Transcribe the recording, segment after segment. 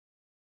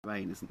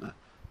rain, isn't there?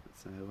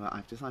 So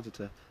I've decided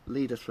to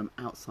lead us from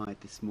outside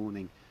this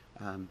morning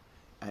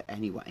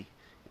anyway.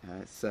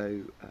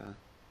 So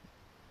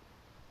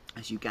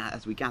as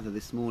we gather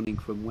this morning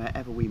from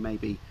wherever we may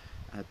be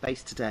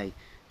based today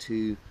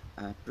to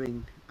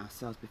bring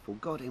ourselves before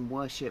God in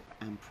worship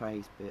and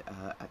praise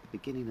at the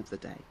beginning of the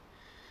day.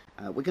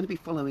 We're going to be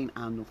following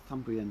our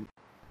Northumbrian.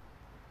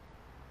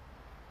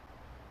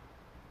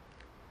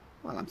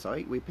 Well, I'm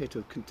sorry, we appear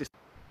to have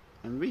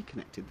and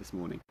reconnected this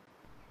morning.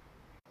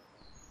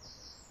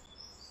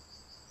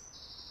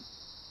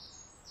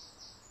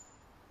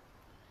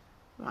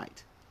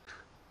 Right.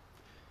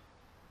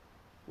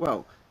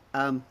 Well,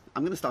 I'm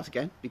going to start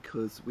again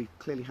because we've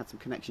clearly had some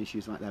connection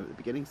issues right there at the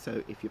beginning.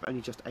 So if you're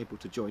only just able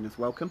to join us,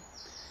 welcome.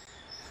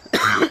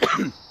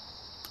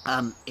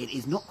 It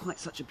is not quite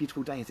such a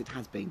beautiful day as it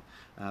has been,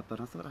 but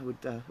I thought I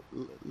would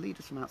lead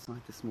us from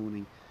outside this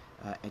morning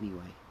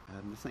anyway.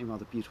 There's something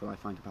rather beautiful I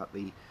find about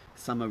the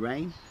summer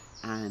rain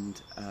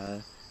and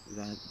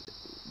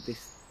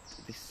this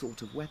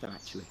sort of weather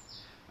actually.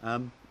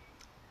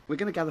 We're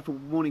going to gather for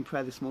morning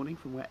prayer this morning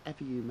from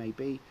wherever you may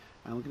be,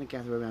 and we're going to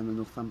gather around the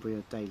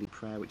Northumbria Daily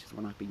Prayer, which is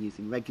one I've been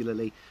using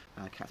regularly.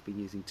 Kat's been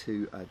using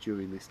too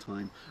during this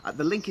time.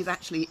 The link is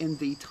actually in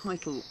the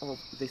title of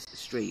this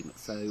stream,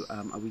 so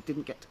we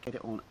didn't get to get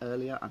it on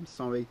earlier, I'm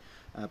sorry,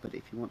 but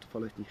if you want to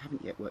follow it and you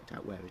haven't yet worked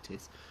out where it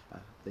is,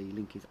 the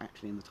link is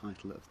actually in the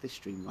title of this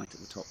stream right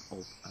at the top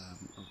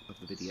of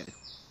the video.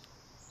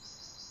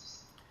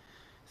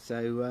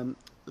 So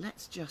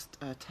let's just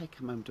take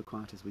a moment of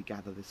quiet as we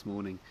gather this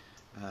morning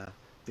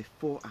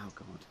before our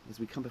God, as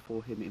we come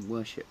before him in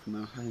worship from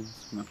our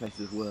homes, from our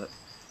places of work,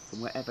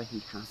 from wherever he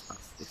has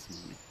us this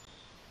morning.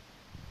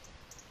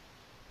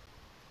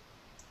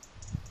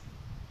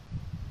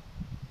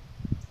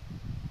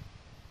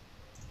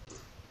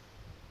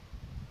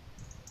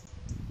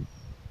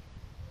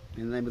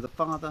 In the name of the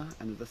Father,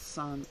 and of the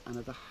Son, and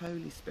of the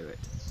Holy Spirit.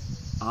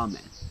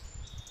 Amen.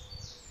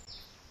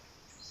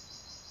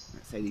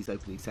 Let's say these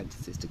opening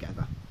sentences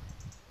together.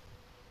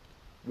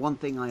 One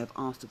thing I have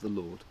asked of the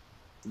Lord,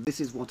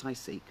 this is what I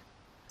seek,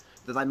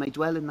 that I may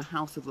dwell in the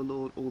house of the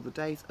Lord all the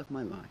days of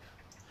my life,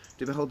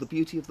 to behold the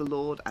beauty of the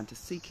Lord and to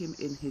seek him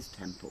in his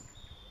temple.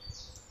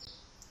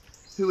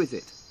 Who is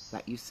it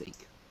that you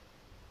seek?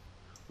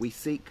 We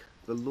seek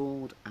the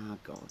Lord our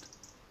God.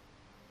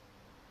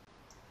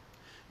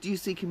 Do you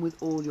seek him with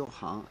all your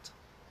heart?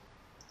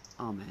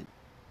 Amen.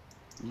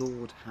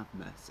 Lord, have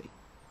mercy.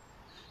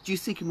 Do you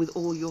seek him with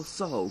all your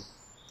soul?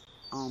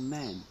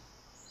 Amen.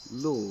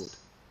 Lord,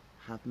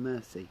 have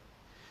mercy.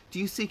 Do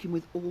you seek him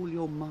with all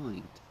your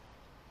mind?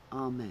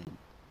 Amen.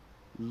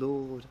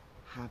 Lord,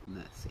 have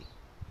mercy.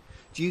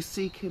 Do you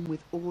seek him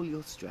with all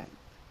your strength?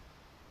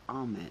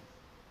 Amen.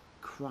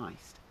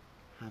 Christ,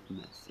 have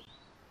mercy.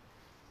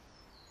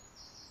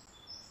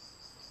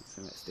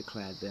 So let's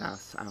declare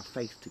our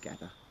faith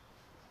together.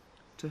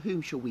 To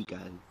whom shall we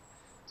go?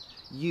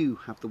 You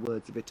have the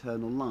words of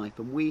eternal life,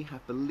 and we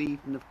have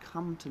believed and have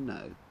come to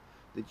know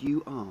that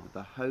you are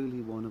the Holy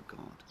One of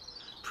God.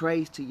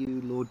 Praise to you,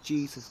 Lord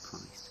Jesus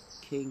Christ,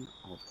 King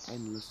of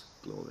endless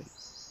glory.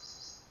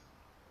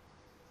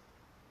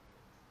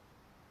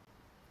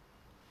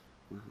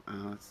 Well,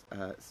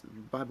 our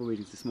Bible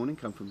readings this morning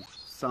come from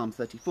Psalm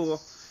 34,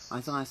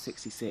 Isaiah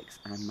 66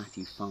 and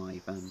Matthew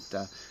 5. And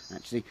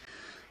actually,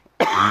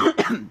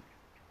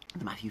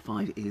 Matthew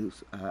 5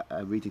 is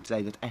a reading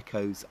today that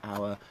echoes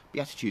our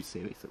Beatitudes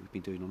series that we've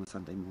been doing on a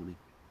Sunday morning.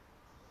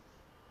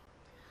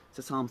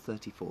 So Psalm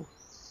 34.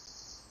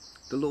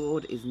 The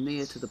Lord is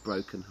near to the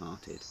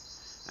brokenhearted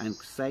and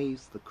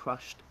saves the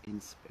crushed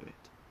in spirit.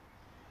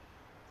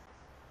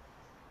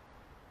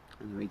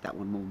 I'm going to read that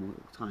one more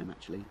time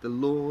actually. The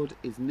Lord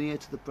is near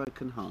to the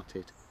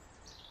brokenhearted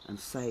and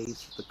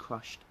saves the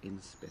crushed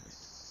in spirit.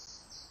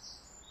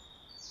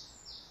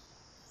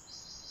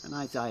 And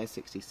Isaiah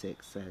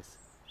 66 says,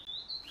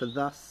 For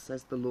thus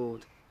says the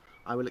Lord,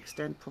 I will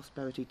extend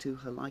prosperity to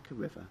her like a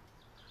river,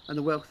 and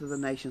the wealth of the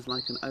nations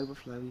like an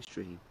overflowing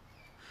stream.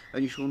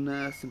 And you shall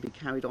nurse and be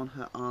carried on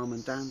her arm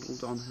and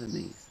dandled on her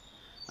knees.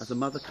 As a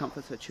mother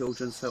comforts her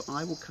children, so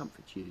I will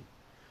comfort you.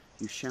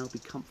 You shall be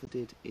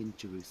comforted in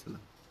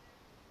Jerusalem.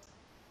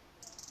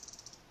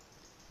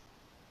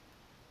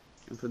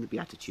 And from the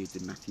Beatitudes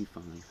in Matthew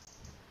 5.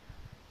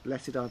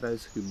 Blessed are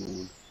those who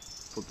mourn,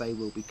 for they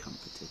will be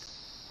comforted.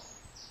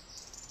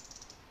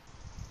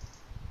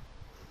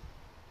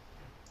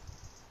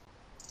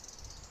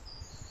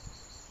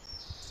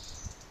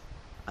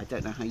 I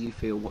don't know how you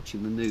feel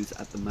watching the news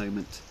at the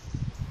moment.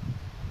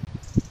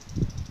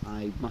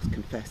 I must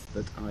confess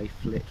that I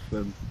flit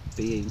from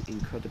being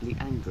incredibly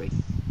angry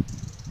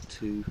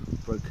to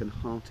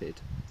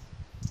broken-hearted.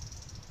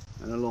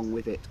 And along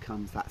with it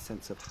comes that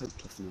sense of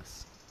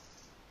hopelessness,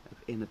 of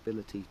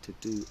inability to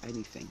do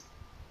anything.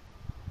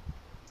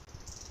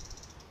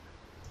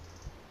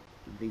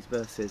 And these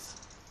verses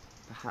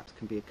perhaps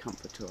can be a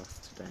comfort to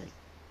us today,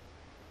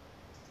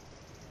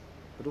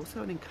 but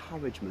also an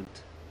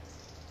encouragement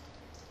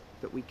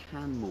that we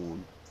can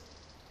mourn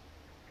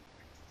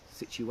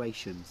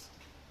situations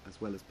as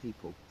well as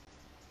people.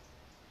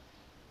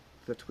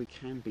 that we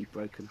can be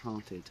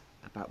broken-hearted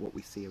about what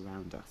we see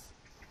around us,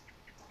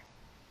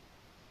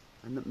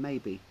 and that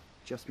maybe,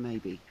 just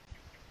maybe,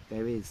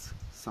 there is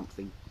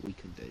something we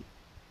can do.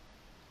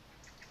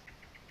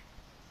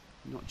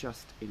 Not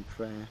just in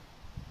prayer,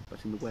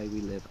 but in the way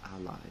we live our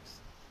lives.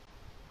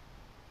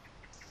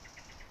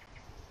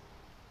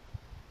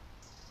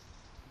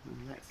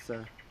 And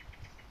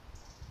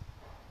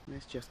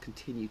let's just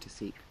continue to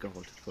seek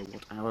God for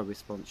what our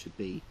response should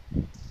be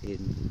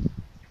in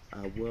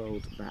a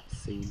world that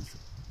seems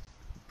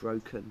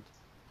broken,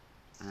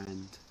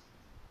 and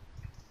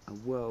a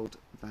world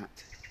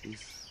that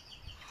is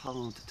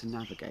hard to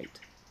navigate.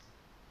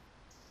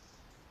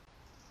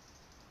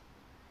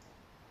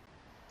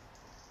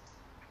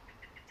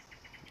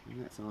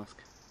 And let's ask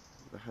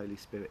the Holy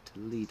Spirit to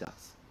lead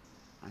us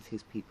as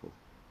his people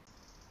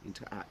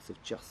into acts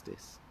of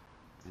justice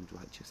and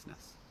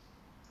righteousness.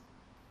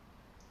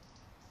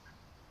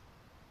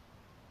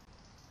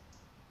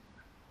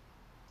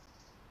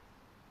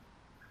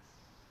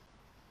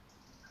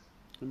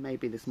 And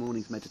maybe this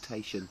morning's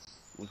meditation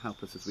will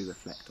help us as we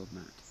reflect on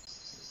that.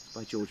 It's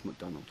by George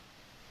MacDonald.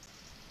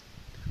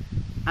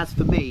 As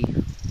for me,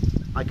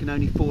 I can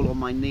only fall on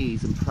my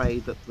knees and pray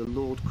that the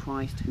Lord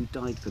Christ who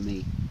died for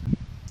me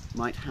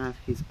might have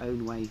his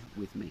own way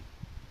with me,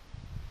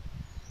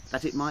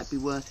 that it might be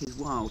worth his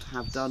while to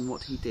have done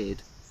what he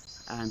did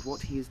and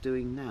what he is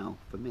doing now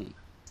for me.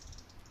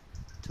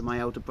 To my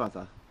elder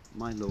brother,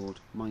 my Lord,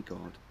 my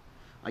God,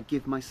 I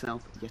give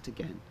myself yet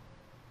again,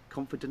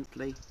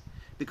 confidently,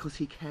 because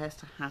he cares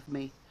to have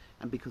me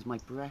and because my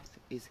breath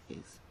is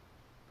his.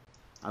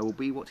 I will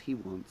be what he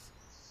wants,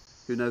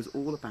 who knows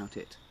all about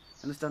it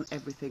and has done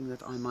everything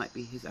that I might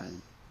be his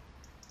own,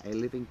 a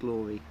living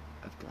glory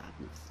of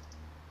gladness.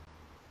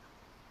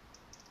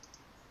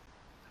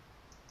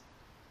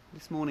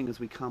 This morning as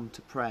we come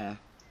to prayer,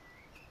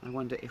 I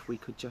wonder if we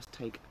could just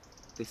take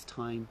this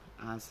time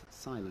as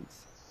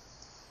silence.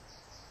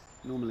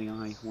 Normally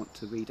I want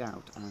to read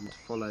out and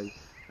follow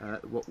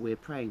what we're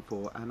praying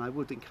for, and I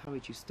would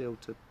encourage you still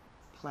to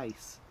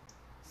place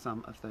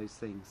some of those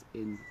things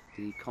in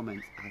the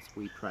comments as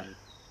we pray.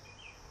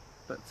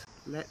 But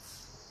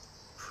let's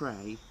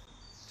pray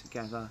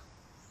together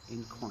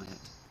in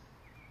quiet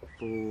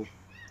for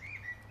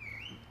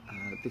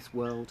this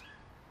world,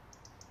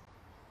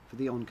 for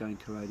the ongoing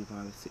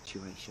coronavirus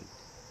situation,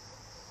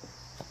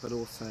 but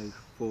also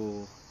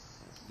for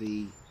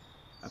the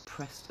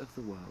oppressed of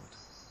the world,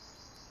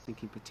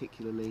 thinking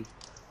particularly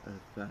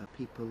of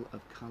people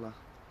of colour,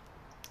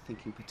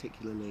 thinking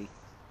particularly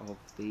of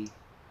the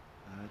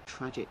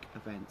tragic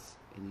events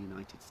in the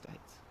United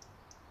States.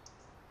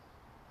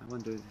 I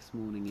wonder this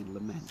morning in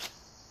lament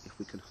if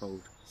we can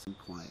hold some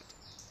quiet.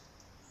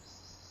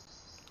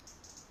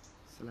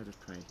 So let us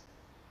pray.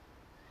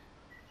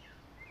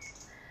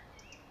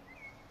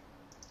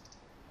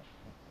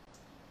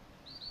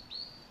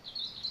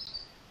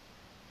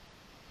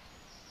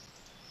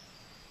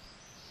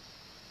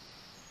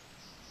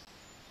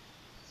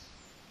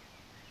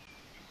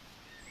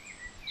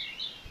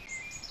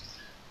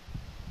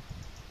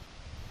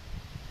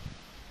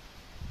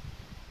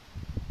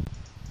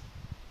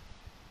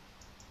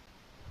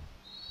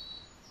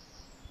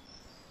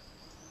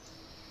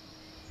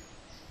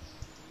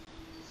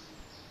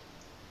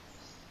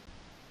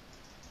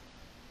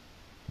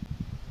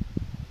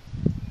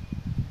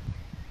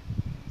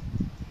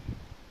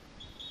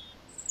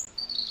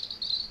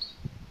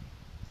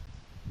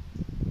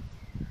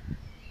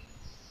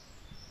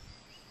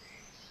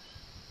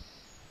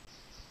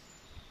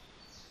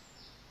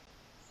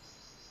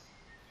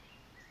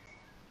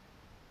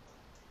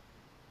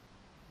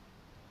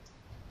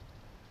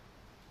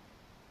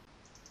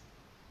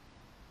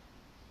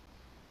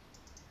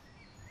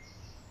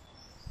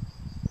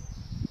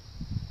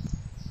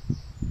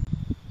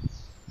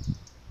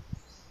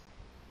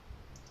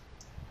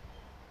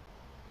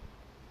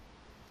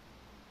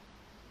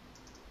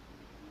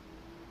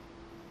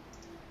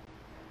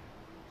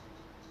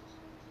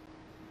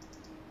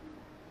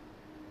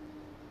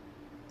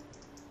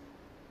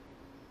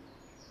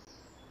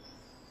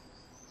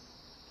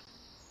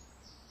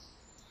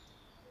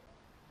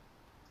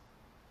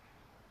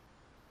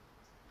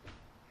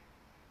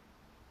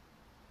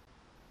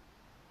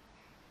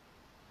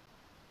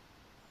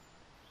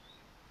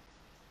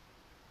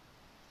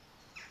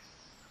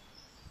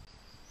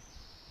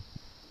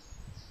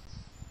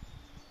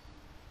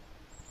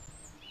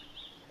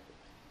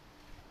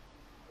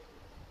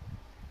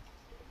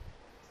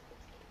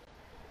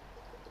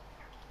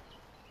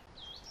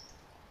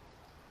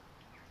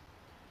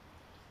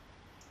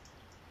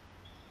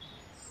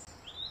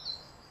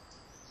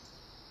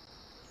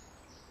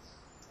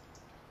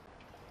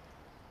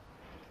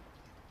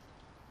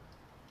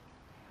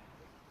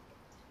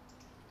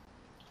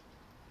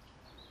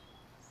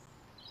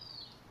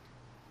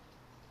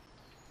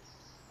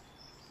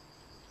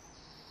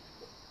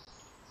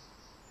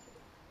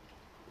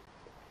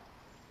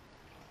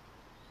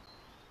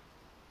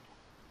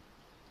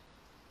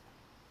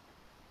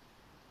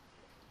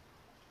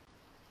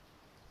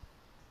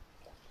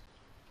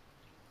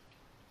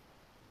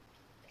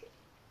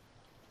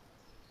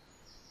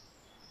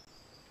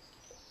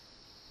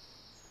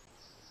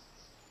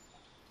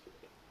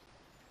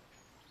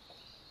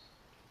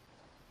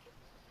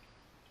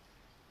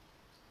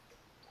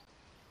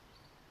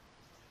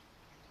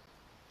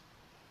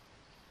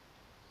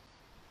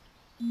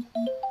 The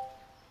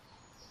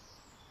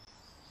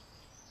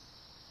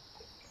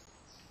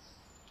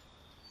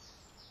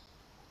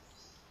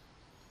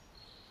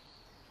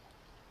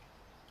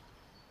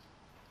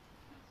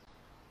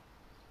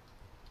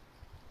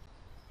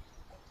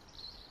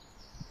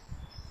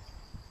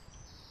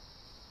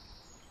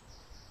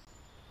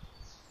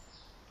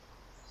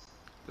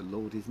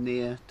Lord is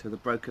near to the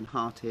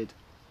broken-hearted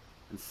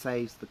and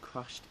saves the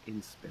crushed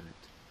in spirit.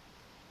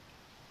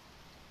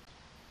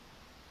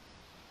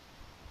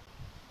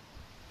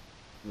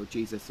 Lord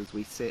Jesus, as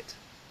we sit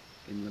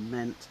in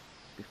lament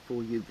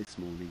before you this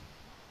morning,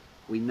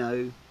 we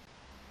know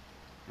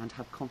and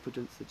have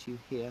confidence that you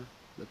hear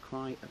the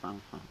cry of our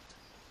heart.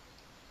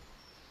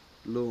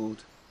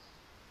 Lord,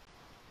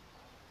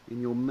 in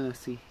your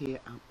mercy, hear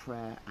our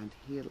prayer and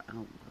heal our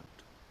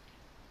word.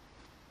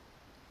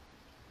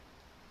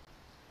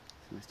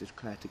 So let's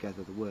declare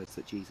together the words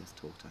that Jesus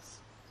taught us.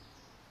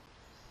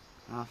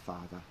 Our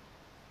Father,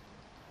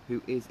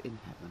 who is in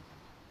heaven,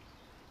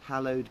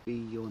 hallowed be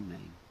your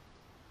name.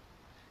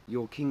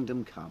 Your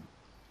kingdom come,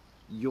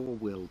 your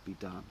will be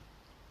done,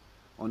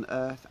 on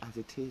earth as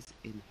it is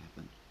in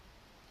heaven.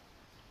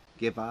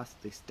 Give us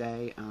this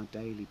day our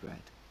daily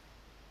bread,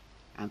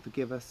 and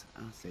forgive us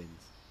our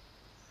sins,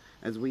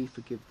 as we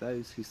forgive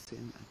those who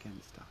sin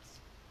against us.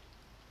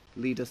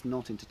 Lead us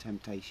not into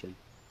temptation,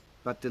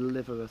 but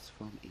deliver us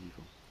from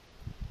evil.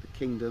 The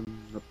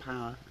kingdom, the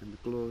power, and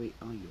the glory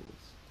are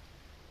yours,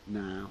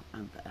 now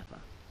and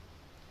forever.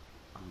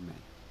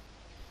 Amen.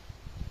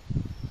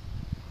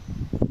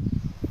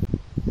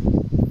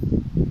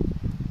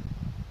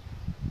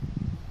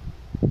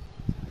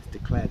 Let's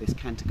declare this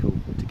canticle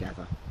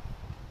together.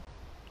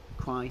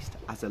 Christ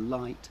as a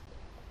light,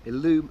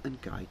 illume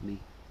and guide me.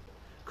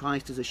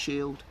 Christ as a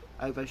shield,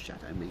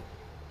 overshadow me.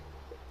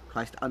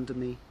 Christ under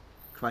me,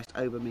 Christ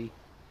over me,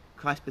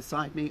 Christ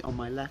beside me on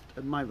my left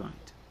and my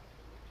right.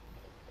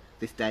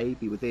 This day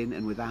be within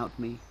and without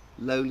me,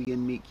 lowly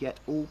and meek yet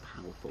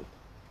all-powerful.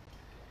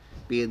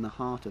 Be in the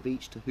heart of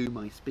each to whom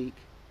I speak,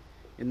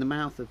 in the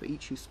mouth of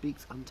each who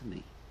speaks unto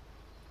me.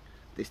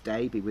 This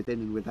day be within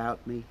and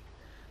without me,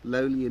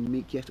 lowly and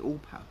meek yet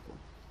all-powerful.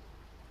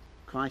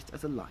 Christ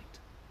as a light,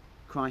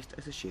 Christ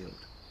as a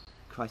shield,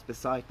 Christ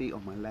beside me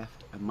on my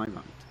left and my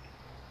right.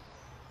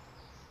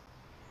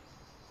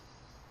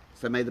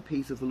 So may the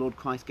peace of the Lord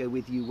Christ go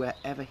with you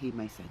wherever he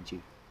may send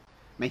you.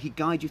 May he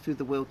guide you through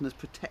the wilderness,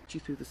 protect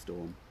you through the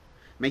storm.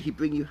 May he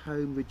bring you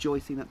home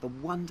rejoicing at the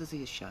wonders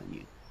he has shown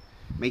you.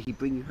 May he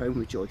bring you home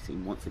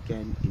rejoicing once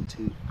again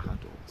into our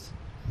doors.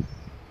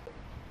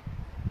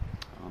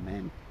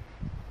 Amen.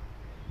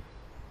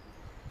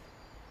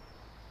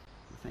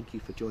 Well, thank you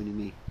for joining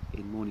me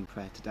in morning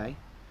prayer today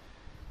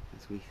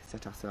as we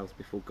set ourselves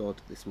before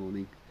God this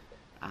morning.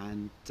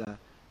 And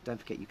don't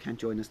forget, you can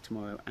join us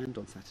tomorrow and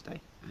on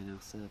Saturday, and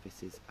our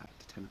service is at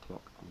 10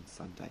 o'clock on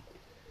Sunday.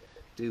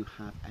 Do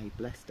have a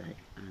blessed day,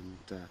 and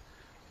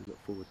we look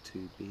forward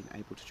to being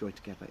able to join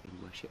together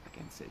in worship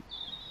again soon.